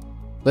 dude.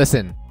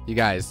 Listen, you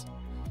guys.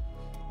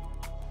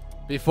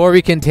 Before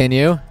we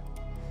continue,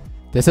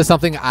 this is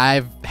something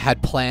I've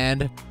had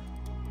planned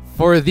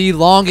for the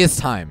longest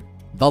time.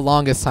 The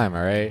longest time,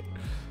 alright?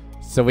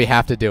 So we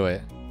have to do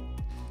it.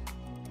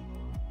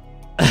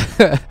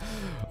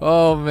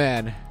 Oh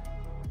man.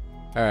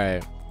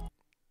 Alright.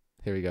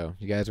 Here we go.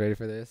 You guys ready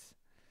for this?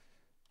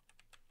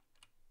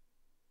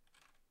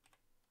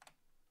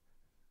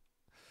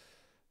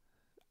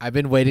 I've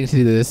been waiting to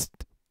do this.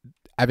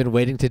 I've been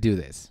waiting to do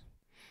this.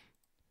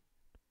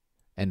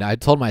 And I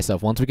told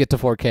myself, once we get to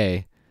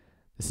 4K,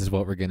 this is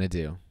what we're going to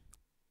do.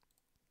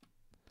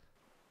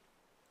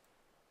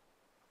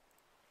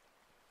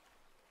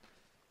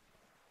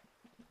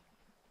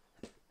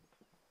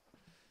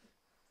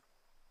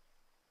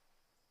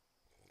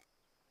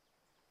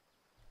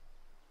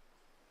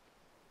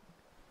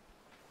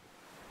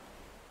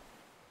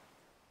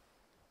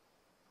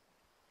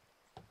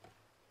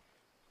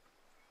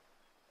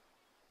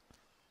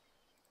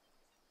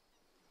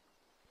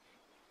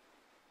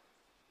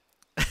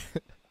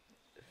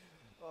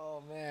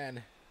 Oh,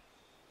 man.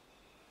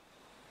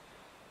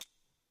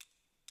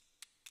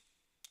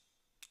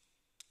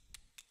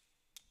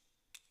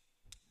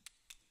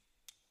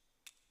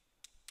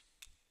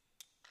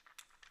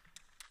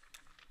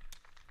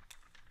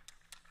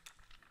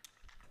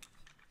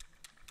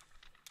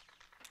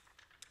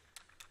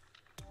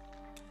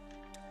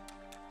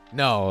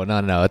 No,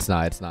 no, no, it's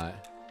not. It's not.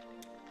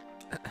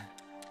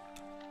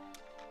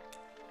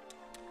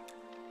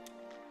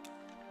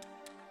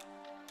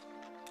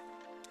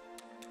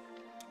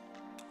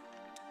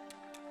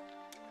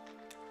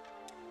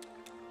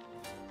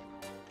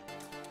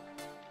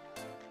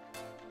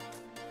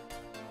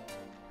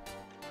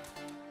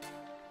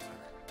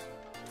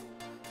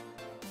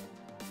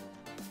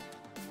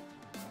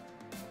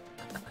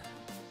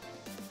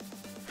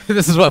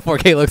 This is what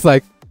 4K looks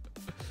like.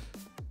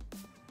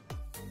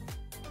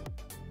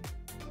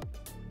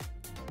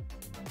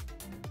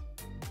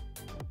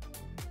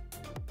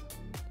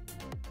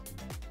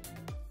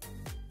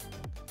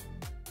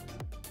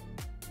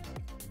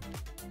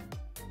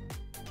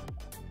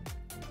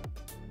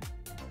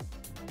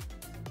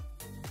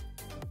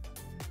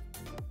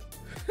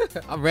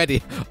 I'm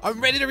ready. I'm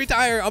ready to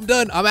retire. I'm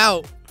done. I'm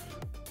out.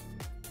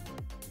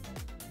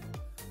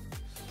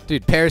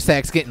 Dude,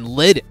 Parasec's getting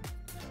lit.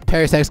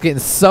 Parasec's getting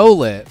so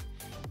lit.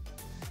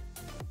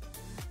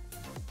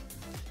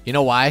 You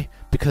know why?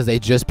 Because they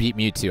just beat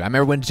Mewtwo. I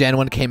remember when Gen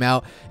 1 came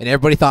out and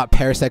everybody thought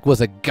Parasec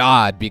was a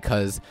god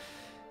because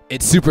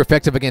it's super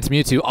effective against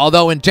Mewtwo.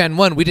 Although in Gen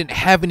 1 we didn't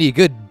have any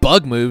good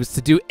bug moves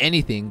to do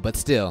anything, but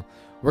still.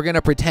 We're going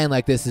to pretend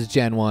like this is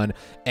Gen 1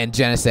 and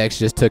Genesect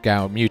just took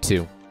out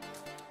Mewtwo.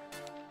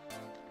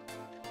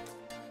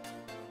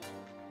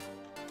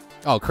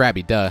 Oh,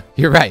 Krabby, duh.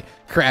 You're right.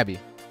 Krabby.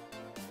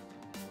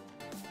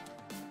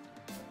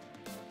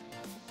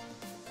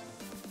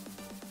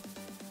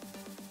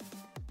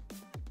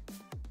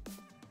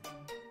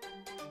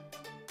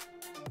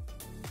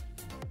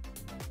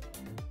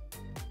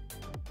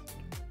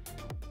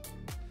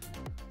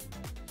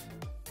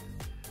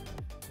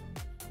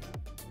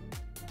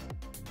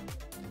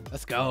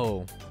 Let's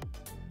go.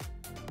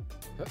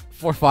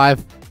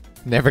 4-5.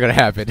 Never gonna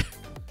happen.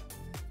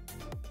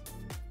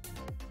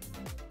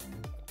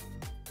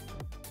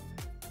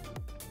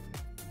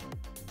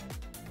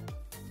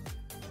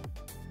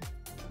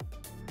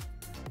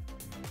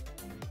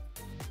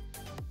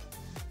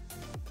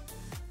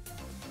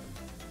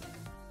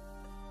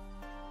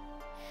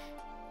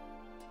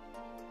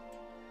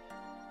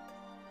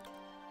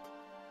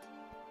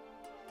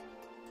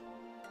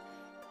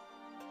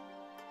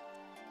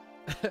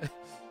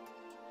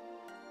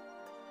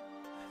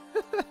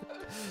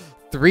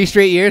 Three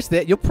straight years.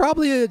 That you'll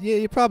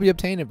probably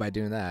obtain it by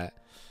doing that.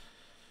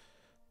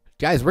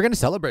 Guys, we're gonna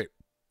celebrate.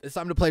 It's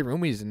time to play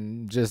roomies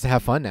and just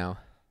have fun now.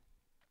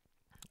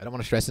 I don't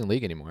want to stress in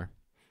league anymore.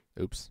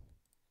 Oops.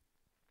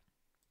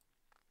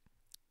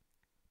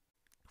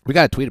 We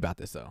got to tweet about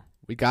this though.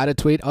 We got to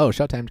tweet. Oh,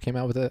 Showtime came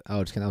out with it.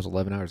 Oh, just kidding. That was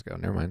 11 hours ago.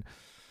 Never mind.